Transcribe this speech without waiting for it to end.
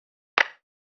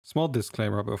Small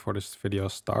disclaimer before this video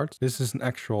starts. This is an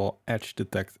actual edge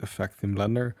detect effect in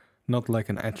Blender, not like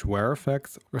an edge wear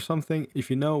effect or something. If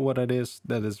you know what it is,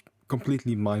 that is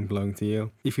completely mind-blowing to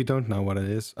you. If you don't know what it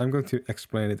is, I'm going to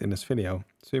explain it in this video,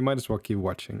 so you might as well keep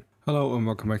watching. Hello and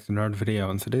welcome back to another video.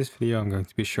 In today's video I'm going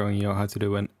to be showing you how to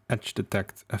do an edge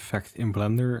detect effect in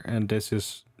Blender, and this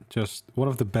is just one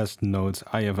of the best nodes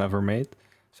I have ever made.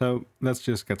 So let's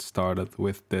just get started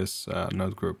with this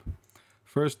node group.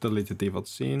 First, delete the default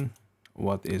scene.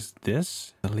 What is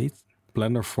this? Delete?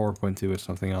 Blender 4.2 is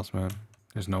something else, man.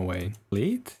 There's no way.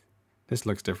 Delete? This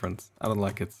looks different. I don't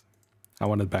like it. I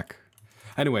want it back.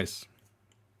 Anyways,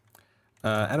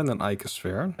 add an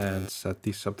icosphere and set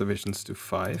these subdivisions to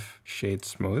 5. Shade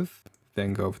smooth.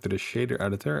 Then go over to the shader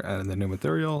editor, add a new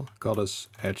material, call this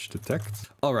edge detect.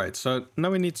 Alright, so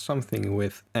now we need something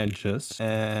with edges.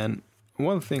 And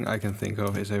one thing I can think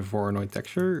of is a Voronoi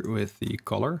texture with the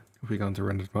color. If we go into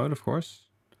rendered mode, of course.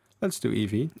 Let's do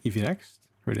Eevee. Eevee next.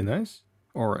 Really nice.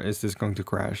 Or is this going to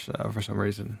crash for some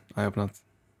reason? I hope not.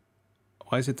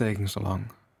 Why is it taking so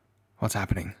long? What's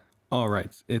happening?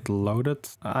 Alright, it loaded.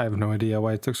 I have no idea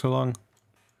why it took so long.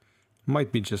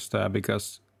 Might be just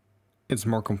because it's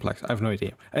more complex. I have no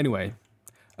idea. Anyway,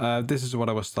 this is what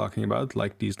I was talking about,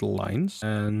 like these lines.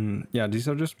 And yeah, these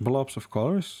are just blobs of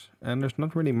colors. And there's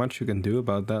not really much you can do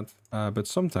about that. But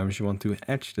sometimes you want to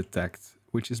edge detect,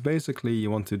 which is basically you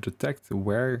want to detect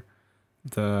where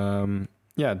the,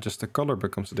 just the color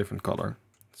becomes a different color.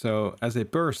 So as a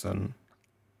person,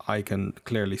 I can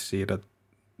clearly see that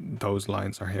those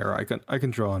lines are here. I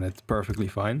can draw on it perfectly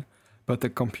fine. But the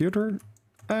computer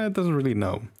doesn't really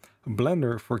know.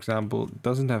 Blender, for example,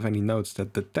 doesn't have any nodes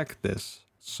that detect this.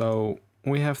 So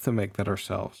we have to make that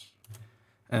ourselves.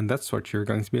 And that's what you're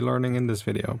going to be learning in this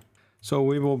video. So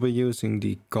we will be using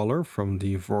the color from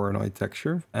the Voronoi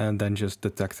texture and then just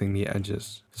detecting the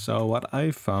edges. So what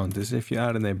I found is if you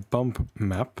add in a bump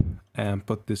map and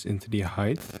put this into the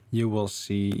height, you will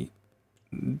see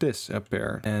this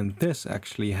appear. And this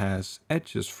actually has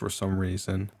edges for some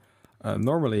reason.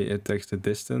 Normally it takes the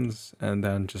distance and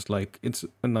then just like it's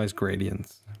a nice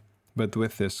gradient. But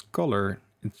with this color,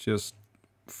 it's just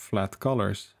flat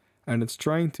colors. And it's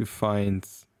trying to find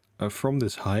from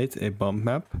this height a bump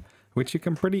map, which you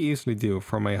can pretty easily do.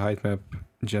 From a height map,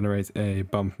 generate a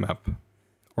bump map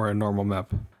or a normal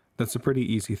map. That's a pretty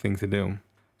easy thing to do.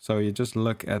 So you just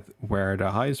look at where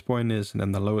the highest point is and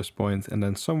then the lowest point, and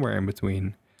then somewhere in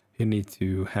between you need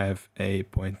to have a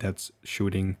point that's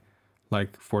shooting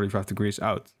like 45 degrees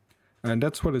out. And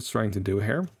that's what it's trying to do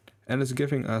here. And it's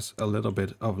giving us a little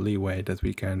bit of leeway that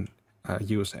we can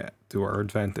use to our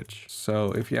advantage.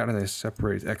 So if you add in a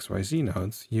separate XYZ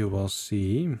node, you will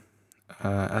see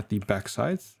at the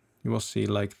backside, you will see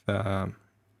like the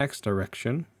X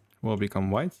direction will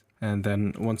become white. And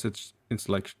then once it's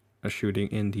like a shooting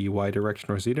in the Y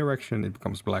direction or Z direction, it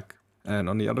becomes black. And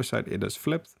on the other side, it is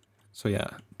flipped. So yeah,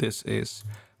 this is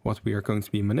what we are going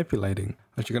to be manipulating.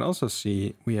 As you can also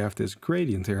see, we have this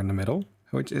gradient here in the middle,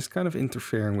 which is kind of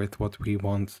interfering with what we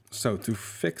want. So to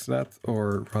fix that,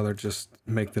 or rather just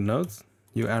make the node,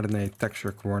 you add in a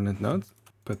texture coordinate node,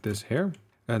 put this here,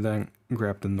 and then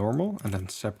grab the normal and then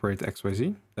separate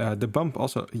XYZ. The bump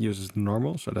also uses the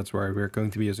normal, so that's why we're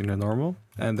going to be using the normal.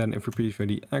 And then if we preview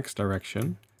the X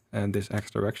direction and this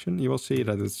X direction, you will see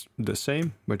that it's the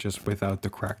same, but just without the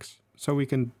cracks. So we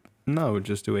can now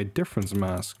just do a difference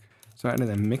mask. So add in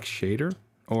a mix shader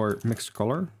or mix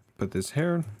color, put this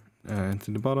here into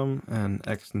the bottom and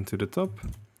X into the top,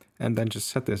 and then just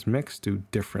set this mix to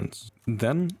difference.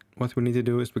 Then what we need to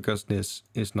do is, because this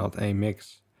is not a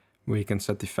mix, we can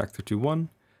set the factor to 1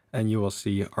 and you will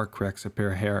see our cracks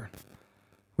appear here,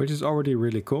 which is already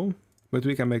really cool. But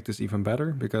we can make this even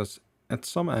better, because at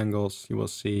some angles you will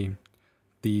see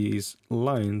these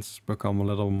lines become a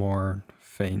little more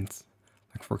faint,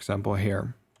 like for example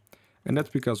here. And that's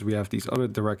because we have these other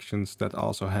directions that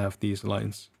also have these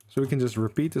lines. So we can just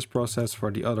repeat this process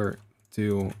for the other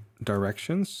two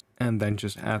directions and then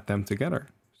just add them together.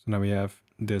 So now we have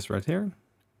this right here,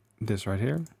 and this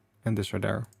right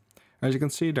there. As you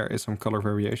can see, there is some color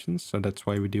variations, so that's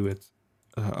why we do it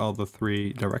all the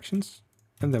 3 directions.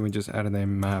 And then we just add in a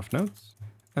math node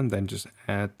and then just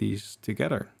add these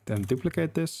together. Then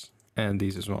duplicate this and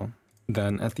these as well.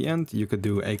 Then at the end, you could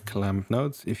do a clamp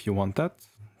node if you want that,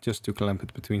 just to clamp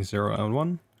it between 0 and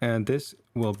 1. And this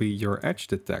will be your edge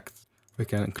detect. We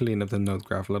can clean up the node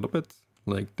graph a little bit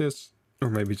like this, or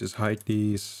maybe just hide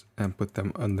these and put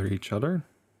them under each other.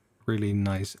 Really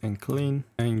nice and clean.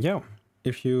 And yeah,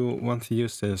 if you want to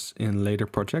use this in later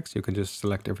projects, you can just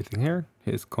select everything here,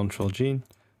 hit Ctrl G.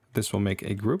 This will make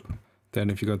a group.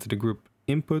 Then if you go to the group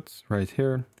input right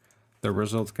here, The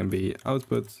result can be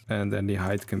output, and then the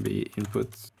height can be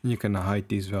input. You can hide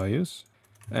these values.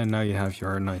 And now you have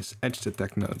your nice edge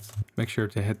detect node. Make sure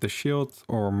to hit the shield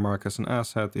or mark as an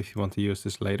asset if you want to use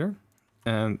this later.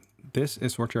 And this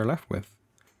is what you're left with.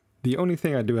 The only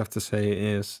thing I do have to say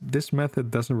is this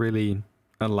method doesn't really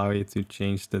allow you to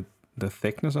change the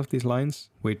thickness of these lines,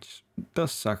 which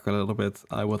does suck a little bit.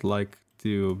 I would like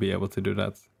to be able to do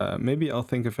that. Maybe I'll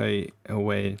think of a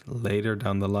way later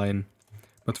down the line,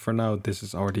 but for now this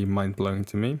is already mind-blowing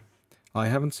to me. I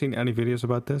haven't seen any videos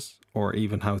about this or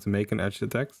even how to make an edge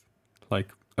detect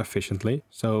like efficiently.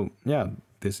 So yeah,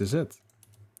 this is it.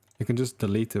 You can just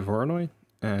delete the Voronoi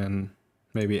and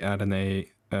maybe add in a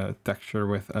texture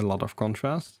with a lot of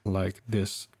contrast, like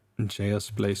this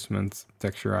JS placement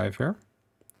texture I have here.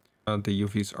 The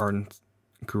UVs aren't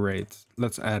great.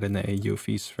 Let's add in a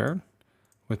UV sphere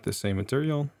with the same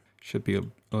material. Should be a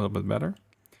little bit better.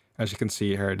 As you can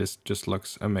see here, this just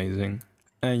looks amazing.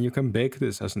 And you can bake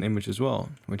this as an image as well,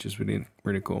 which is really,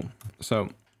 really cool. So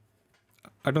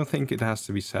I don't think it has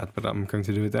to be set, but I'm going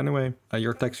to do it anyway.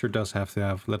 Your texture does have to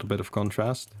have a little bit of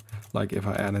contrast. Like if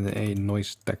I add in a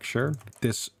noise texture,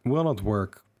 this will not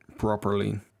work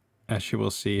properly, as you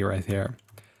will see right here.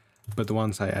 But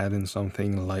once I add in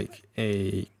something like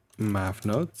a math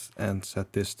node and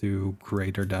set this to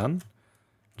greater than,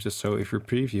 just so if you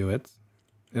preview it,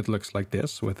 it looks like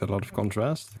this with a lot of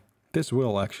contrast. This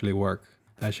will actually work,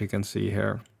 as you can see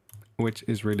here, which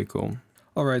is really cool.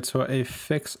 Alright, so a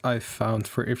fix I found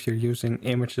for if you're using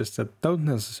images that don't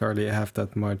necessarily have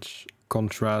that much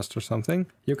contrast or something,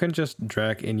 you can just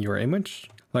drag in your image.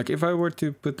 Like if I were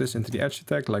to put this into the edge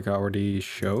detect like I already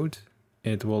showed,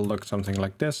 it will look something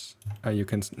like this. You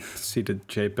can see the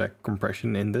JPEG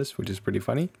compression in this, which is pretty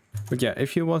funny. But yeah,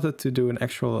 if you wanted to do an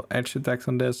actual edge detect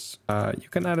on this, you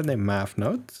can add in a math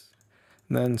node.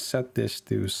 Then set this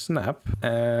to snap,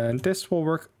 and this will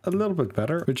work a little bit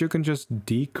better, but you can just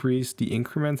decrease the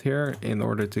increment here in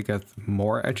order to get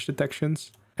more edge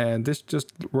detections. And this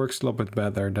just works a little bit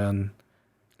better than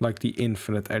like the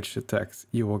infinite edge detect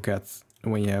you will get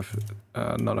when you have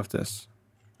none of this.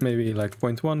 Maybe like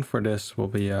 0.1 for this will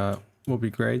be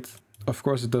great. Of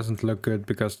course, it doesn't look good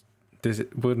because this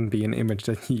wouldn't be an image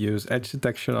that you use edge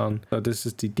detection on. So this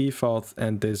is the default,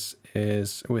 and this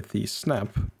is with the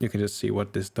snap. You can just see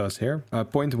what this does here.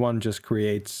 0.1 just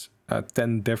creates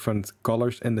 10 different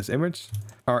colors in this image.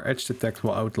 Our edge detect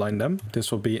will outline them.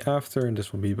 This will be after and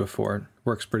this will be before.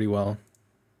 Works pretty well.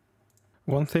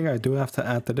 One thing I do have to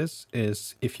add to this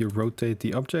is if you rotate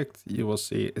the object, you will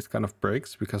see it kind of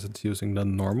breaks because it's using the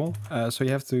normal. So you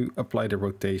have to apply the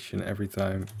rotation every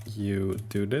time you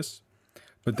do this.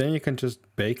 But then you can just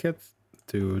bake it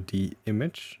to the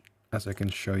image, as I can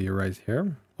show you right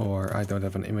here. Or I don't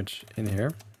have an image in here.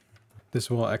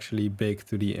 This will actually bake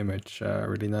to the image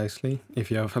really nicely, if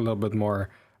you have a little bit more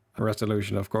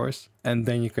resolution, of course. And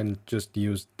then you can just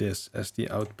use this as the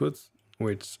output,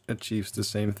 which achieves the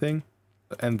same thing.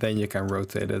 And then you can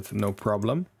rotate it, no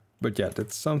problem. But yeah,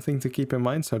 that's something to keep in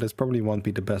mind. So this probably won't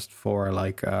be the best for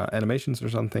like animations or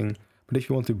something. But if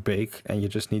you want to bake and you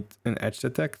just need an edge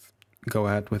detect, go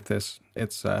ahead with this.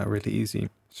 It's really easy.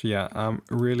 So yeah, I'm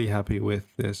really happy with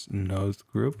this node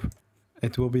group.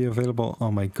 It will be available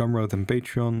on my Gumroad and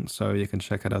Patreon, so you can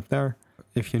check it out there.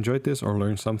 If you enjoyed this or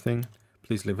learned something,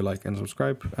 please leave a like and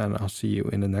subscribe, and I'll see you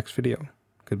in the next video.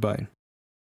 Goodbye.